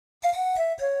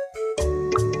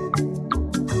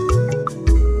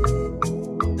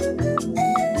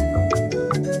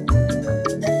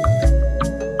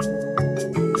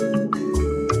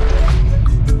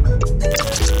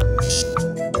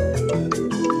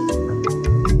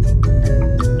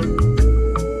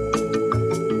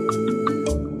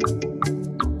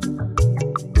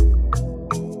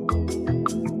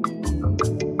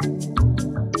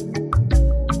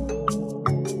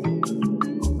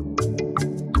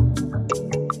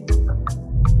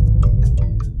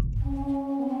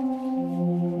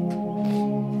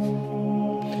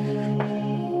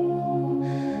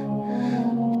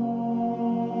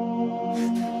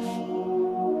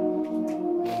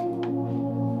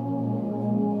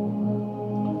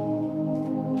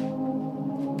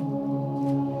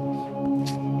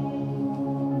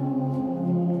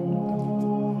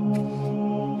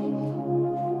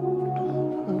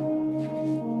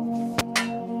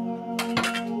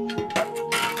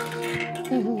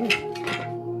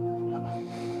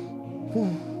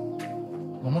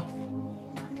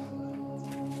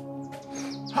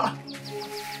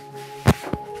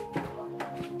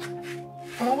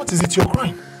is it you're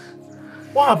crying?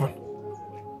 What happened?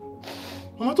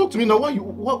 Mama, talk to me now. Why you...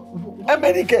 What?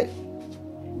 America.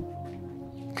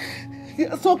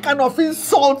 Some kind of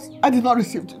insult I did not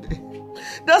receive today.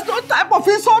 There's no type of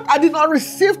insult I did not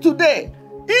receive today.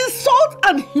 Insult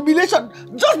and humiliation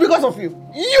just because of you.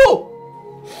 You!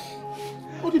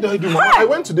 What did I do, Mama? I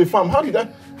went to the farm. How did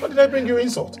I bring you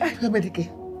insult? America,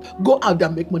 go out there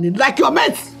and make money like your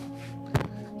mates.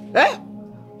 Eh?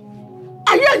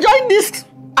 Are you enjoying this,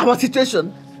 our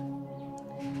situation?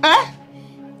 Eh?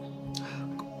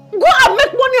 Go and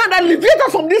make money and alleviate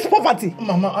us from this poverty.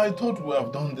 Mama, I thought we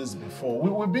have done this before.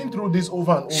 We've been through this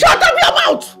over and over. Shut up your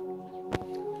mouth!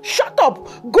 Shut up.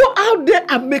 Go out there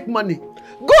and make money.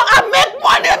 Go and make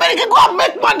money, American. Go and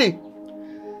make money.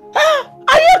 Huh?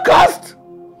 Are you cursed?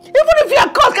 Even if you are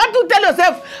cursed, can't you tell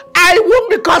yourself, I won't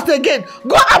be cursed again?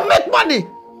 Go and make money.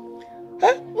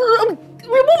 Huh?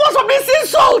 Remove us from this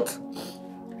insult.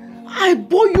 I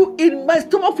bore you in my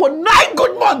stomach for 9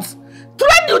 good months.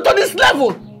 Train you to this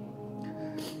level.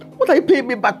 What are you paying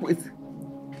me back with?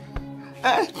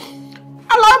 Allowing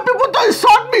people to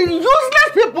insult me,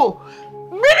 useless people,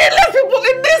 meaningless people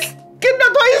in this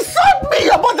kingdom to insult me,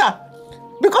 your mother,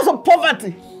 because of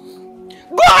poverty.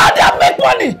 Go out there and make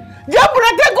money.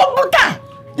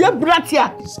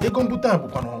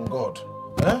 On God.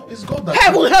 It's God that...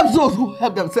 Heaven helps those who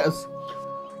help themselves.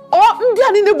 Or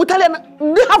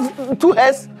they have 2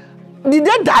 heads. Did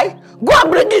they die? Go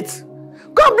and bring it.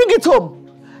 Go and bring it home.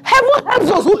 Heaven helps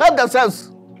those who help themselves.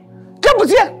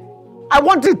 I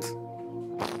want it.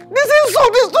 This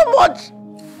insult is too much.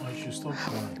 I should stop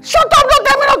crying. Shut up, don't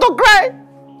tell me not to cry.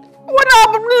 When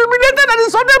I'm humiliated and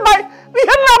insulted by the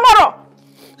Henry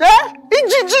in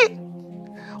Gigi,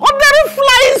 ordinary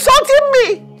fly insulting me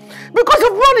because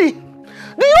of money.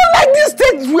 Do you like this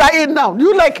stage we are in now? Do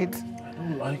you like it? I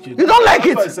don't like it. You don't like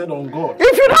it? I said on God.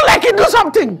 If you don't like it, do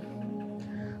something.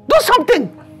 Do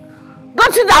something.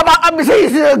 Don't sit down and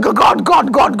say, God.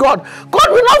 God will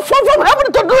not fall from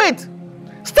heaven to do it.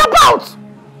 Step out.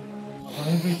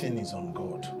 Everything is on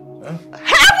God.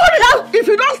 Heaven helps. If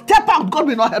you don't step out, God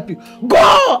will not help you.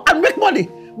 Go and make money.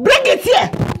 Bring it here.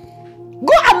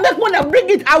 Go and make money and bring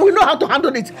it. I will know how to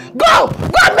handle it. Go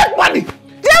and make money. Go.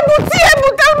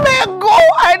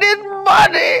 I need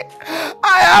money.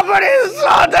 I have been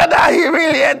insulted and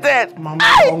humiliated. Mama,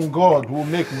 on God will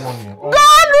make money. God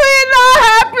will not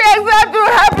help you except you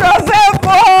help yourself.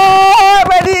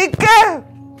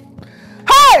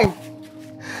 Hey!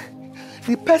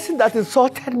 The person that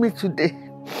insulted me today.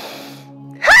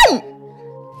 Hey!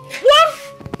 One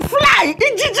fly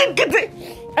in Gigi Kitty.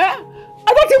 I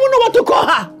don't even know what to call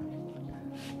her.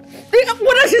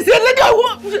 Whether she's a lady or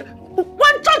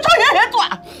one church here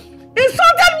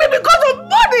insulted me because of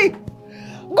money.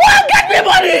 Go and get me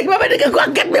money. Go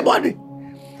and get me money.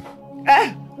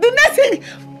 The next thing,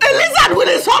 Elizabeth will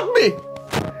insult me.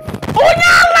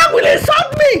 Onyala will insult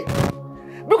me.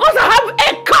 Because I have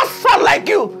a cursed son like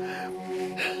you.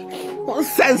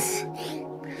 Nonsense.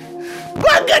 Go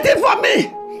and get it for me.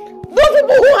 Those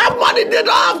people who have money, they don't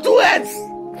have 2 heads.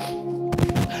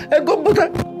 Go put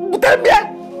it here.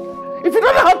 If you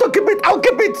don't know how to keep it, I'll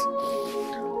keep it.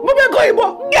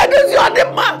 Get this, you are the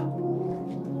man.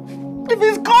 If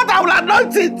it's cold, I will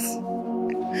anoint it.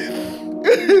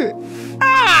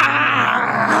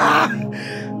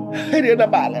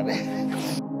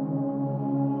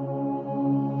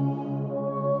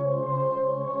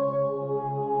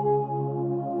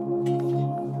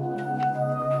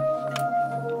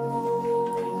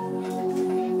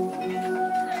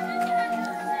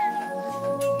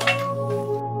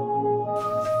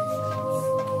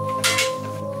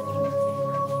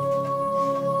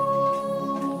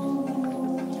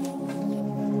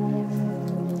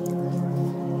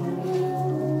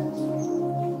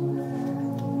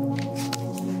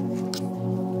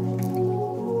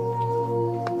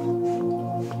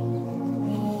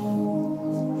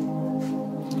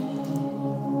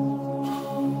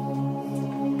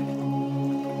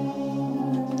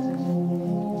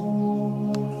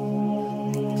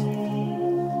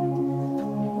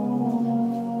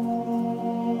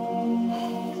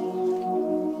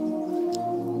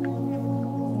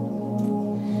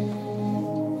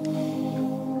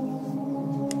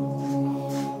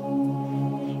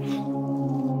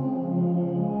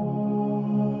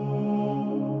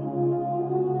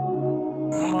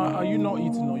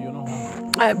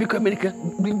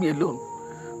 Leave me alone.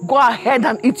 Go ahead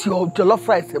and eat your jollof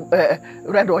rice,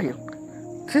 red oil.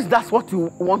 Since that's what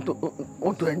you want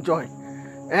to enjoy.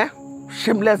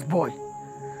 Shameless boy.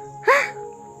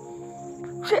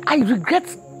 See, I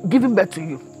regret giving birth to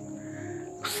you.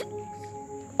 See,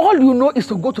 all you know is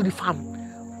to go to the farm,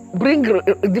 bring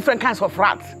different kinds of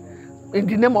rats in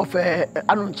the name of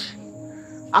Anunchi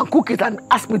and cook it and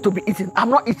ask me to be eating. I'm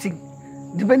not eating.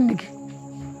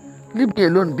 Leave me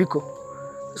alone, Biko.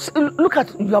 Look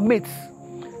at your mates.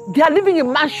 They are living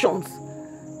in mansions,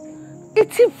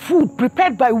 eating food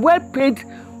prepared by well-paid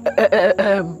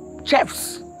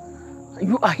chefs.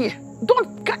 You are here.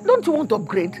 Don't you want to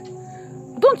upgrade?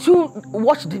 Don't you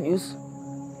watch the news?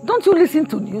 Don't you listen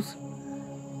to news?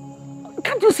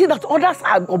 Can't you see that others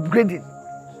are upgrading?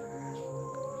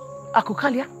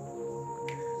 Akukalia,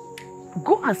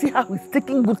 go and see how he's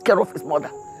taking good care of his mother.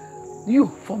 You,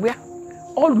 from where?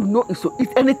 All you know is to eat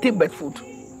anything but food.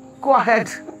 Go ahead.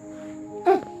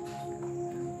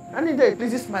 Any day it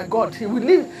pleases my God, He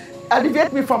will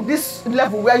alleviate me from this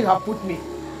level where you have put me.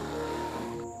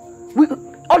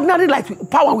 Ordinary light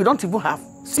power we don't even have.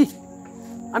 See?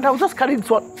 And I will just carry this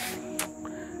one.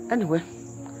 Anyway,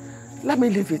 let me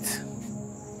leave it.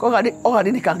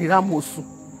 Already can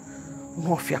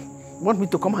Mafia want me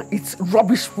to come and eat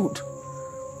rubbish food.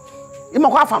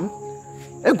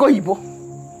 Ego Ibo.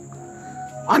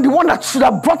 And the one that should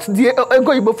have brought the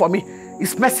Ego Ibo for me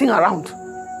is messing around.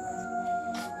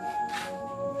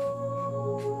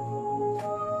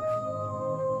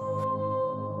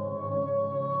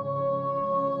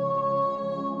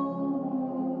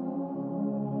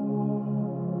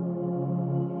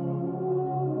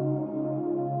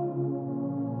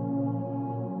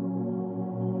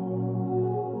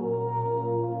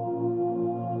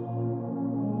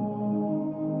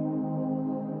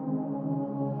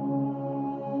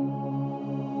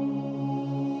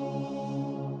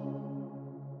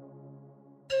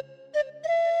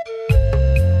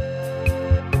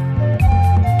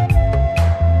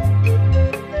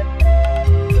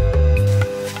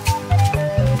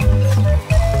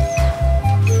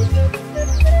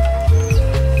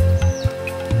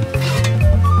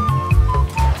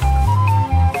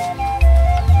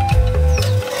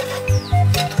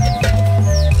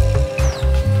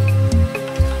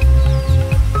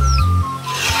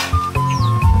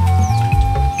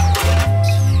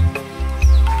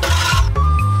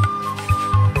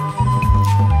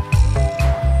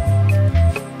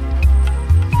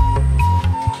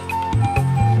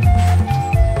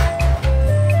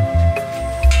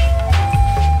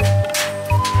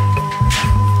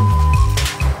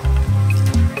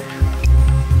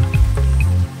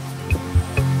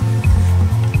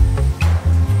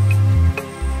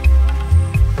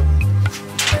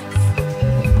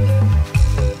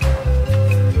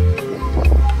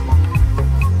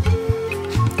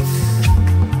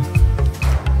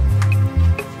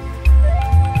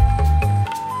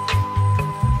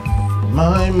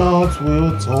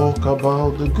 Will talk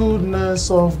about the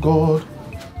goodness of God.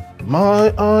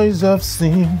 My eyes have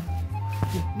seen,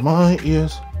 my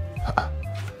ears.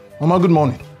 Mama, good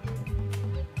morning.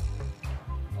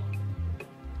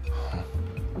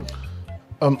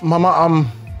 Mama,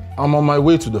 I'm on my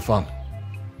way to the farm.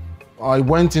 I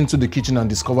went into the kitchen and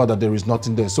discovered that there is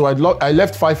nothing there. So I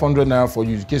left 500 naira for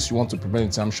you in case you want to prepare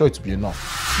it. I'm sure it will be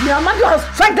enough. Your mother has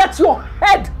struck at your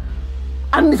head.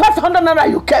 And the 500 naira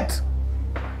you kept.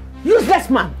 Useless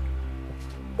man.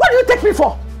 What do you take me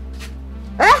for?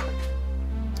 Eh?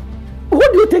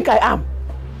 What do you think I am?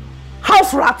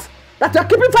 House rat that you're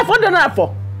keeping 500 naira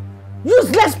for?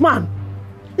 Useless man.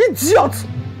 Idiot.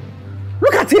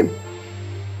 Look at him.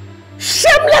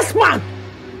 Shameless man.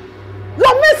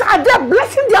 Your mates are there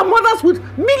blessing their mothers with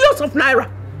millions of naira.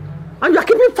 And you're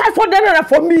keeping 500 naira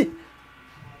for me.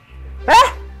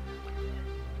 Eh?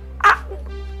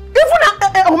 Even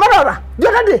Omerora, the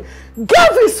other day,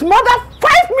 gave his mother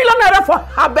 5 million naira for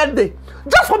her birthday.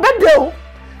 Just for birthday.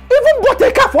 Even bought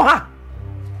a car for her.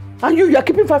 And you are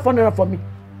keeping 500 naira for me.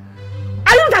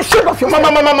 Are you not ashamed of yourself?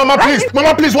 Mama, please.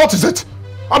 Mama, please, what is it?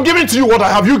 I'm giving to you what I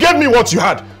have. You gave me what you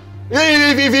had.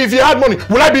 If you had money,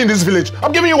 will I be in this village?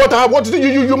 I'm giving you what I have. What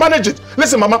you manage it.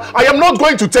 Listen, Mama, I am not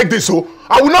going to take this, so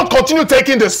I will not continue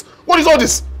taking this. What is all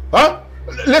this? Huh?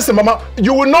 Listen, Mama,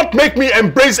 you will not make me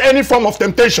embrace any form of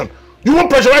temptation. You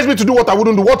won't pressurize me to do what I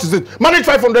wouldn't do. What is it? Manage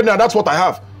 500 naira, that's what I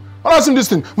have. I'm asking this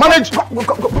thing. Manage. Go.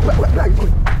 Where are you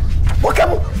going? Okay,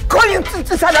 go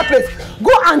inside that place.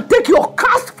 Go and take your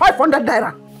cast 500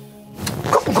 naira.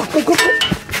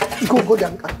 Go there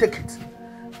and take it.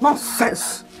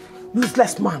 Nonsense.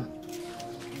 Useless man.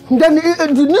 Then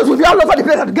the news will be all over the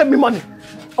place to give me money.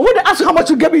 And when they ask you how much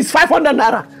you gave me, it's 500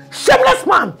 naira. Shameless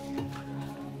man.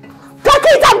 Take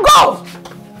it and go.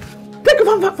 Take it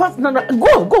from 500 naira.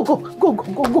 Go.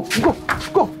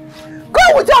 Go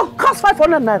with your cost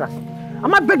 500 naira.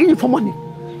 I'm not begging you for money.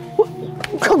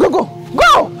 Go.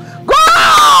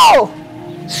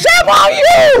 Shame on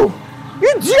you,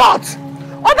 idiot.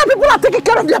 Other people are taking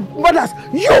care of their mothers.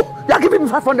 You are giving me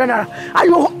 500 naira. And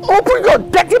you open your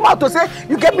dirty mouth to say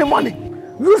you gave me money.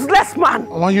 Useless man.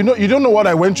 Mama, you don't know what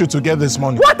I went through to get this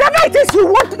money. Whatever it is you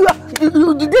want,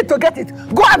 you need to get it.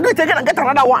 Go and do it again and get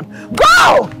another one.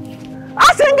 Go!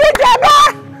 I sing it there.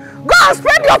 Go and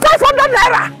spend your 500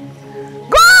 naira.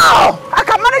 Go! I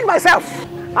can manage myself.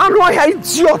 I know you're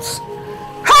idiots.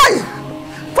 Hey!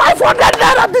 500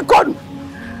 naira beacon.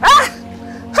 Hey!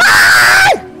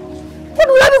 What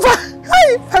do we have for? Hey!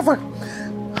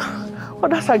 500.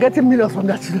 Others are getting millions from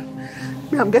that.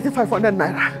 Me, I'm getting 500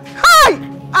 naira. Hey!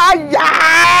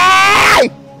 Ay!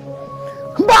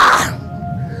 Bah!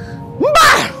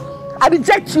 Bah! I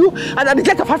reject you and I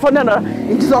reject the 500 naira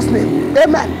in Jesus' name.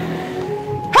 Amen.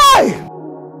 Hey!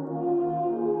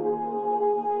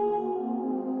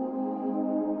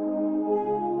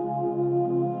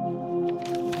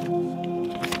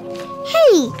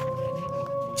 Hey!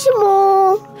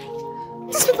 Chimo!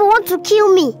 These people want to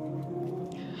kill me.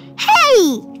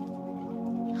 Hey!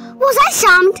 Was I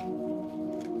scammed?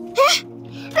 Eh?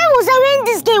 When was I when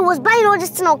this game was buying all this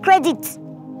thing on credit?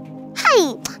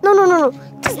 Hey! No.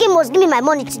 This game must give me my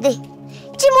money today.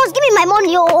 She must give me my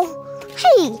money, oh.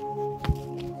 Hey!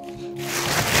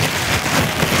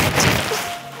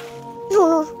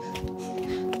 No.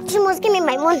 She must give me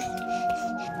my money.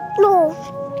 No.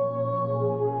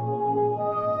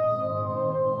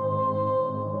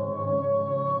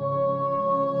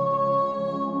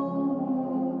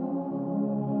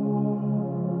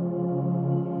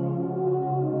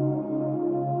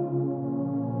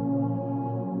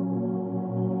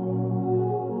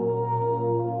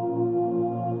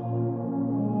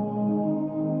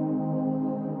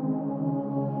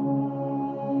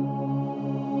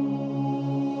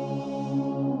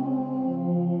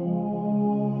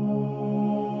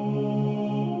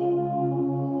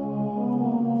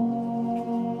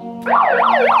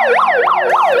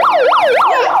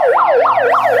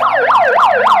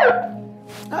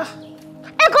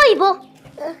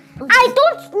 I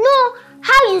don't know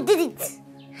how you did it.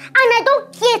 And I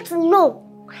don't care to know.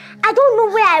 I don't know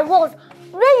where I was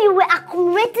when you were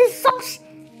accumulating such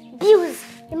bills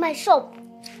in my shop.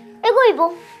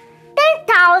 Ego,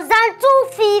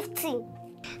 10,250.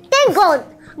 Thank God.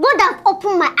 God has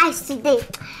opened my eyes today.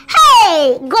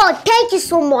 Hey, God, thank you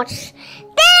so much.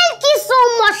 Thank you so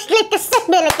much.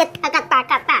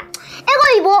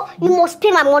 Ego, you must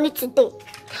pay my money today.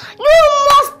 You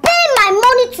must pay my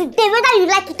money today, whether you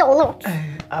like it or not.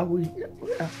 I will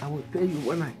pay you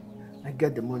when I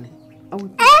get the money. I will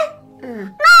pay. No,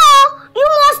 you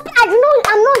must pay. I don't know.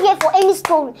 I'm not here for any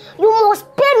story. You must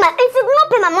pay my. If you do not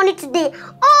pay my money today,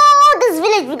 all this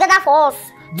village will gather for us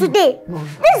today. No.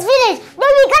 This village, they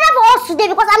will gather for us today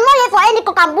because I'm not here for any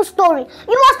cock and bull story.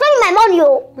 You must pay me my money,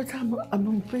 oh. But I'm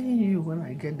not paying you when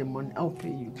I get the money. I'll pay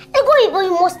you. Ego,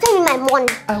 you must pay me my money.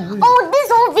 I will. Oh, this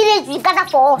whole village will gather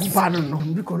for us. No,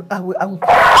 because I will. Oh, no.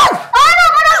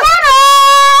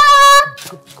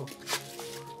 Go.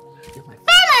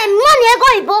 Pay my money,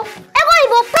 Ego,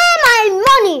 pay my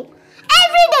money.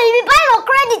 Every day you be buying on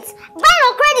credit.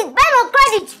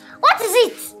 What is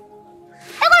it?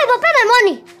 Ego, pay my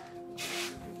money.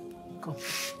 Come,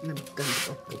 let me tell you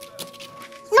something.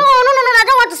 No, I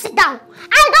don't want to sit down.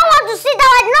 I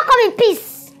did not come in peace.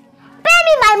 Pay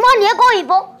me my money,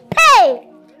 Ego. Pay.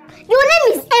 Your name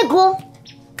is Ego.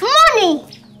 Money.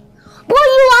 But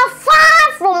you are far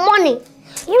from money.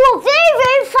 You are very,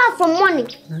 very far from money.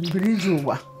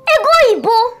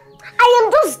 Ego, I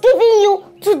am just giving you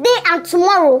today and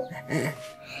tomorrow.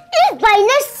 If by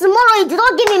next tomorrow you do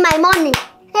not give me my money,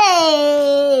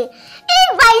 hey.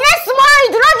 If by next tomorrow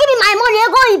you do not give me my money,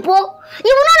 Ego,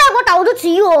 you will not like what I will do to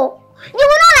you. You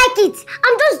will not like it.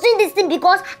 I'm just doing this thing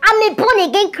because I'm a born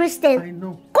again Christian. I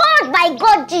know. God by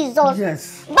God Jesus.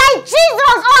 Yes. By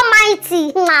Jesus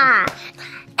Almighty.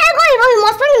 Ego, you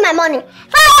must pay me my money.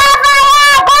 Fire,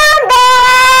 burn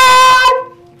them!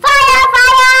 Fire,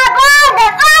 burn them!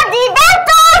 All the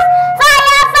debtors!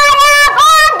 Fire,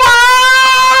 burn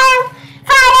them!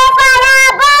 Fire,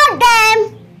 burn them!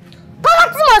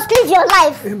 Poverty must live your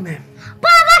life. Amen.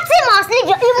 Poverty must live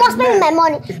your. You must pay me my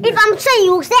money. Amen. If I'm saying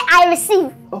you say I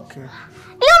receive. Okay.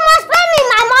 You must pay me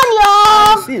my money, oh.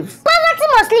 I receive. Poverty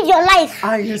must live your life.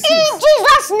 I receive. In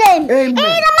Jesus' name. Amen. In the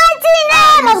mighty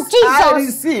name of Jesus. I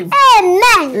receive.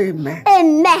 Amen. Amen.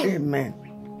 Amen. Amen.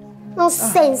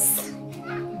 Nonsense.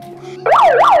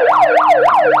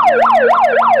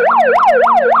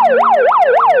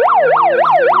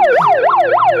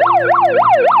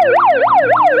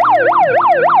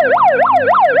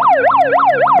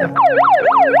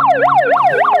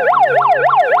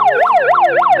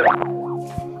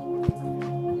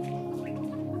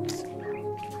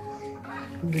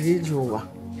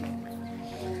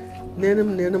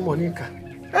 Nene Monica.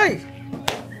 Hey!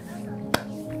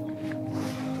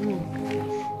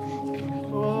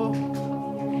 Oh.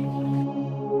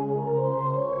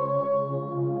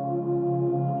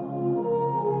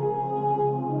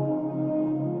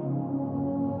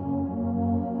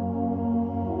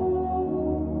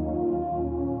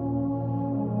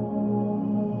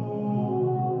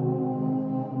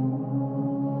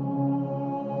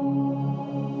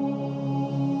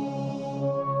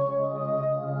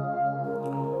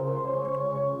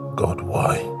 God,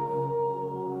 why?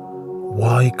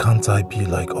 Why can't I be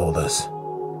like all this?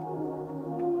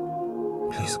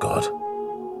 Please, God,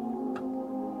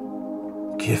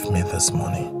 give me this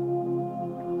money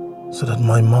so that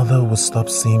my mother will stop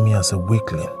seeing me as a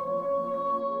weakling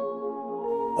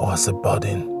or as a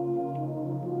burden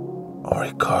or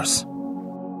a curse.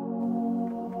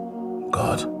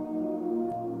 God,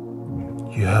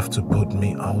 you have to put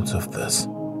me out of this.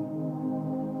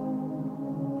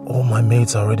 All my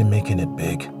mates are already making it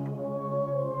big.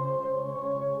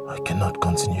 I cannot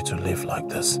continue to live like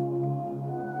this.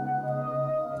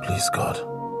 Please, God.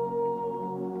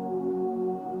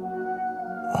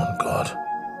 On God.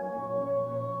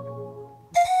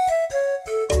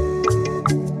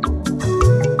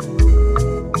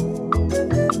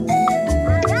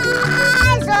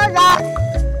 Arise, O Lord,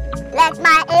 let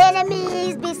my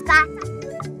enemies be scattered.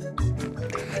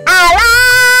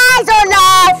 Arise, O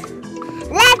Lord,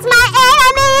 let my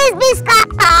enemies be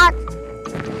scattered.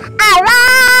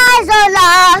 Arise, O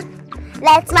Lord,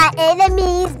 let my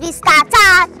enemies be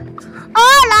scattered.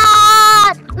 Oh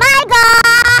Lord, my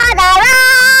God,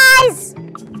 arise.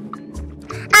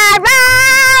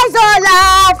 Arise, O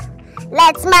Lord,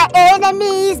 let my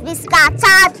enemies be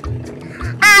scattered.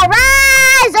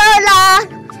 Arise, O Lord,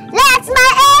 let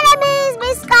my enemies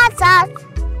be scattered.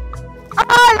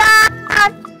 Oh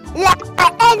Lord, let my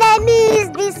enemies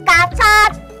be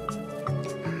scattered.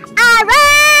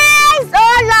 Arise, O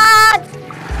Lord,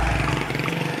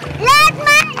 let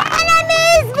my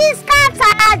enemies be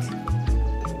scattered.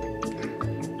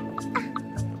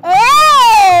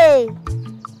 Hey!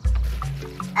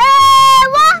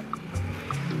 What?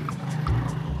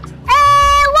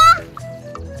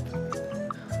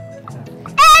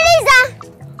 Eliza!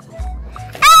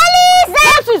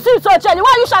 What is it, Ocheli?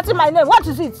 Why are you shouting my name? What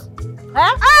is it?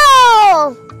 Huh?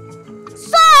 Oh!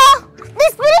 So, the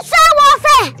spiritual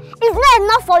warfare is not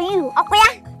enough for you, Okoya.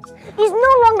 It's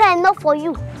no longer enough for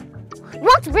you. You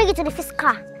want to bring it to the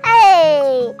physical.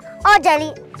 Hey!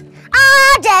 Ojeli!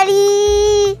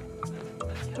 Ojeli!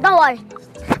 Don't worry.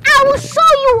 I will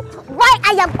show you why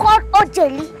I am called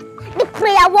Ojeli, the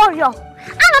prayer warrior.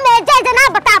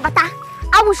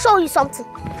 I will show you something.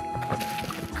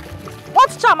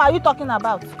 What charm are you talking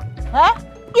about? Huh?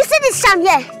 You see this sham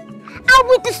here? I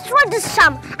will destroy this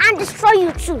sham and destroy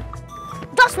you too.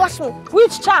 Just watch me.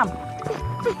 Which charm?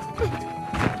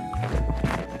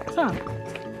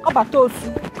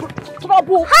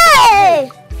 Trouble. Hey!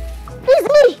 It's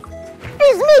me!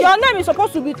 It's me! Your name is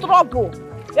supposed to be Trouble.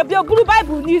 If your Guru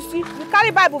Bible, you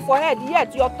carry Bible for head,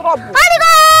 yet you're Trouble. Holy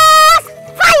Ghost!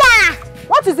 Fire!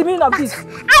 What is the meaning of this? I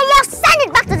will send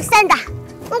it back to the sender.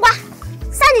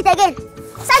 Send it again.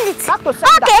 Send it. Back to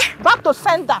sender. Okay. Back to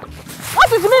sender.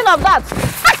 What is the meaning of that?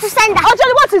 Back to sender.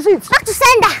 Actually, what is it? Back to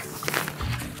sender.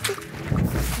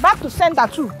 Back to sender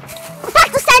too.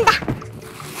 Back to sender.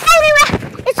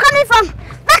 Everywhere it's coming from.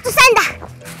 Back to sender.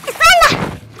 Sender.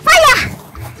 Fire.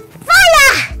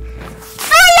 Fire.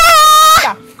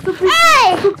 Fire. Stupid,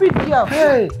 hey. Stupid girl.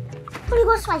 Hey. Holy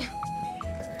Ghost fire.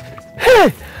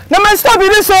 Hey. Now man, stop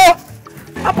this, so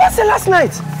I passed it last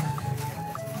night.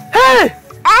 Hey.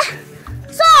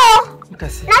 So now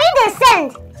you they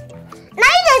send.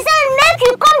 Make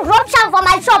you come drop sham for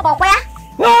my shop, or where?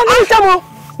 No, come on.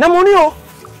 No money, oh.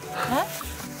 Huh?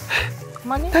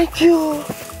 Money? Thank you.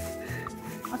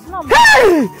 That's not money.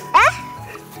 Hey!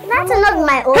 That's not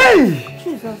my own. Hey!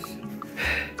 Jesus.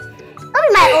 Not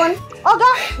my own.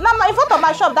 Okay, now in front of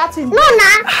my shop, that's in. No,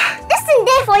 nah. This thing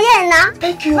there for you, nah.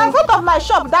 Thank you. Now in front of my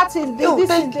shop, that's in.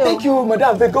 Thank you,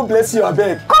 madam. God bless you, I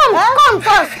beg. Come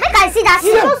first. Make I see that.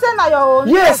 You don't say now your own.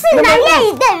 Yes. Now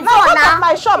here is there before, now. In front of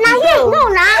my shop. Now here, no,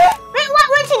 nah.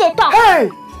 What should they talk? Hey!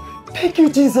 Thank you,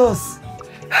 Jesus.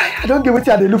 I don't get what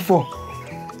you look for.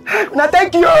 Now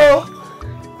thank you.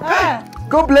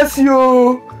 God bless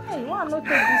you. Hey, you want to take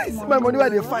this money? My money where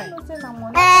they find.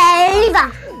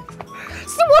 Liver.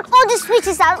 See what all these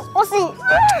witches are saying.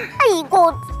 Hey,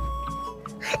 God.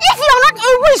 If you're not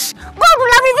a witch, God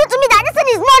will have revealed to me that this thing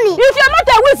is money. If you're not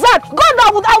a wizard, God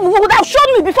would have shown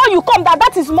me before you come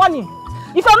that is money.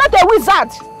 If you're not a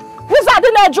wizard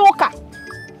in a joker.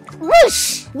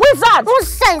 Wish. Wizard.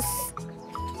 Nonsense.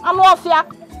 I'm off here.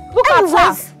 Look at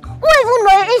her. Who even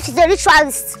know if she's a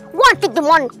ritualist? Go and take the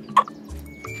money.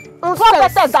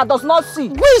 Prophetess that does not see.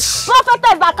 Wish.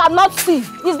 Prophetess that cannot see.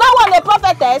 Is that one a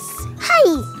prophetess?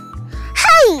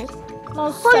 Hey.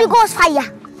 Nonsense. Holy Ghost fire.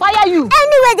 Fire you.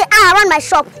 Anywhere they are around my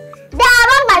shop. They are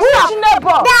around my shop.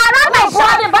 Neighbor? They are around my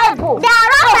shop. The Bible. They are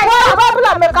around my shop. Bible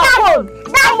and make a phone.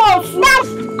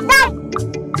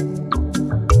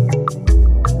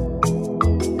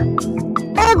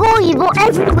 Ego Igbo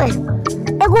everywhere.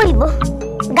 Ego Igbo.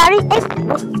 Gary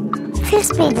everywhere.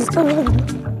 First page is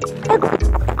Ego.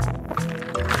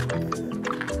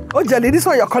 Oh, Jelly, this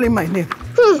one you're calling my name.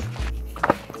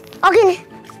 Okay.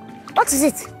 What is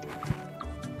it?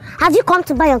 Have you come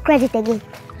to buy on credit again?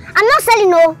 I'm not selling,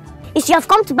 no. If you have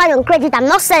come to buy on credit, I'm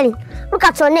not selling. Look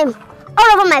at your name.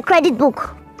 All over my credit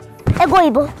book. Ego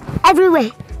Igbo.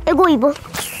 Everywhere. Ego Igbo.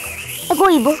 Ego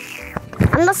Igbo.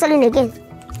 I'm not selling again.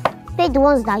 Pay the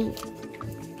ones that you...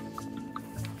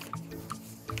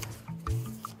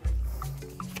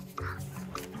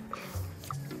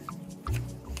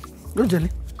 No, Jelly.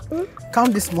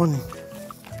 Count this money.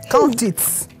 Count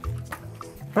it.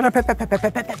 Ego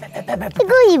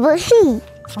Igbo. Hey.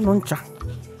 Anoncha.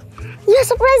 You're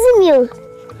surprising me.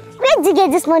 Where did you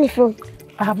get this money from?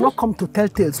 I have not come to tell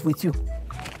tales with you.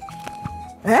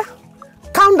 Eh?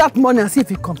 Count that money and see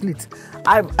if it's complete.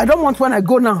 I don't want when I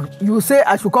go now, you say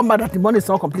I should come back that the money is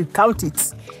not complete. Count it.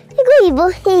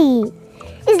 Igbo, hey.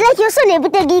 It's like your son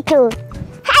Ebutegi.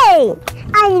 Hey,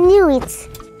 I knew it.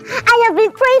 I have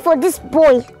been praying for this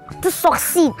boy to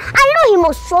succeed. I know he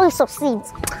must surely succeed.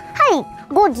 Hey,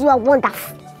 God, you are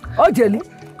wonderful. Oh, Jelly,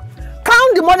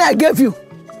 count the money I gave you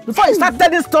before you start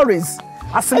telling stories.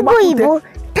 Igbo,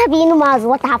 tell me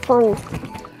what happened.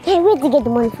 Hey, where did you get the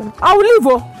money from? I will leave,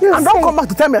 oh. Yes, and don't come back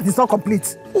to tell me that it's not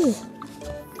complete. Hey.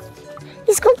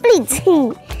 It's complete.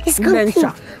 It's complete. Do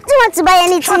you want to buy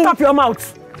anything? Shut up your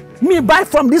mouth. Me buy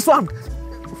from this one.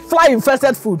 Fly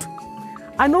infested food.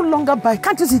 I no longer buy.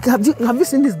 Can't you see? Have you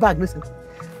seen this bag? Listen.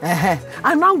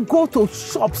 I now go to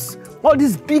shops. All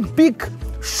these big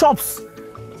shops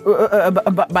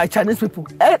by Chinese people.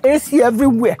 AC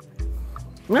everywhere.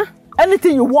 Huh?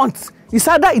 Anything you want. It's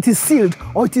either it is sealed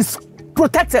or it is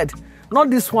protected. Not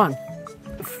this one.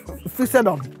 Fixed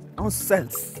on.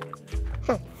 Nonsense.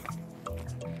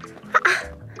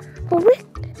 But where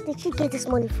did she get this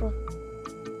money from?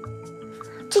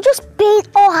 She just paid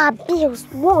all her bills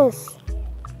once.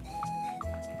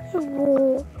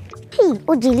 Hey,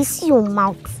 Ojeli, see your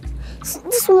mouth.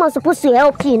 This woman is supposed to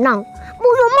help you now. But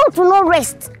your mouth will not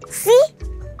rest. See?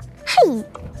 Hey.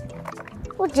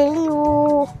 Ojeli,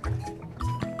 oh.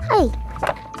 Hey.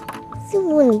 See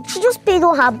money. She just paid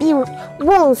all her bills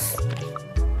once.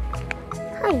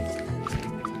 Hey.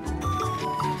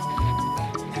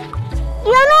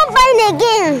 You're not buying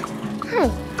again. Hey.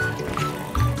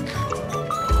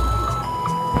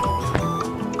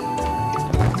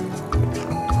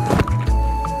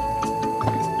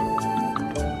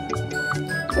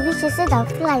 Maybe she said that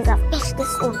flies have fetched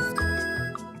this one.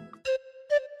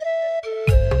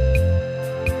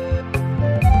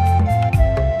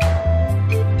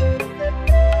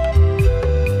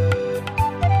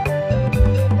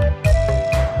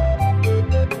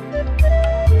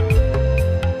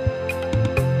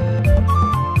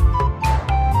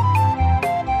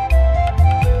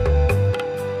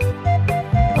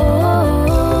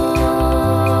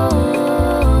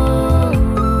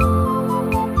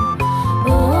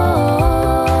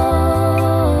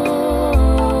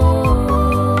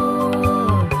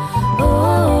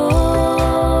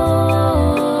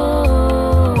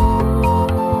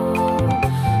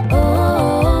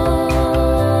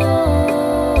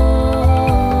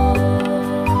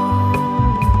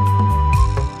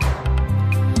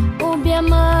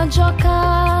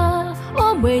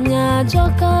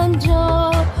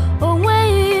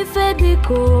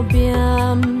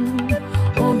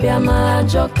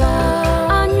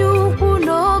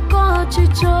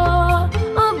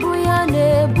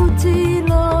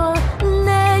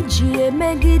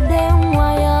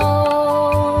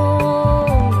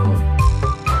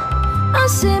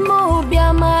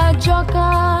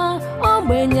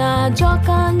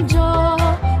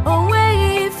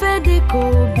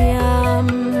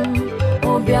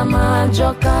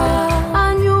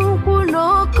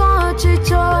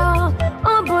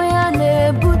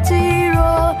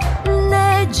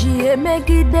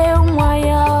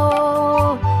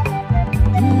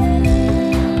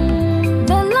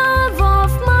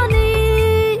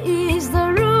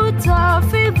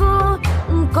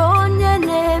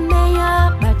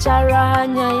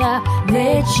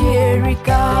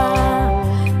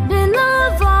 The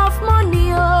love of money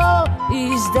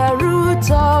is the root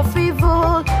of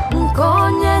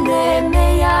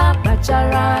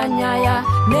kpacharanya ya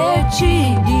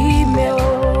nechi dime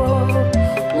o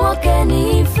nwoke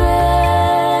n'ife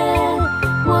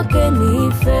nwoke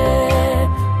n'ife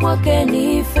nwoke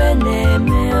n'ife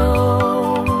na-eme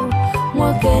o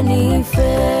nwoke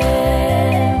n'ife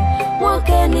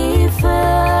nwoke n'ife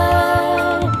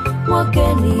nwoke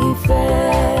n'ife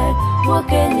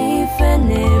nwoke n'ife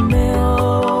na-eme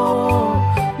o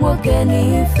nwoke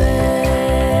n'ife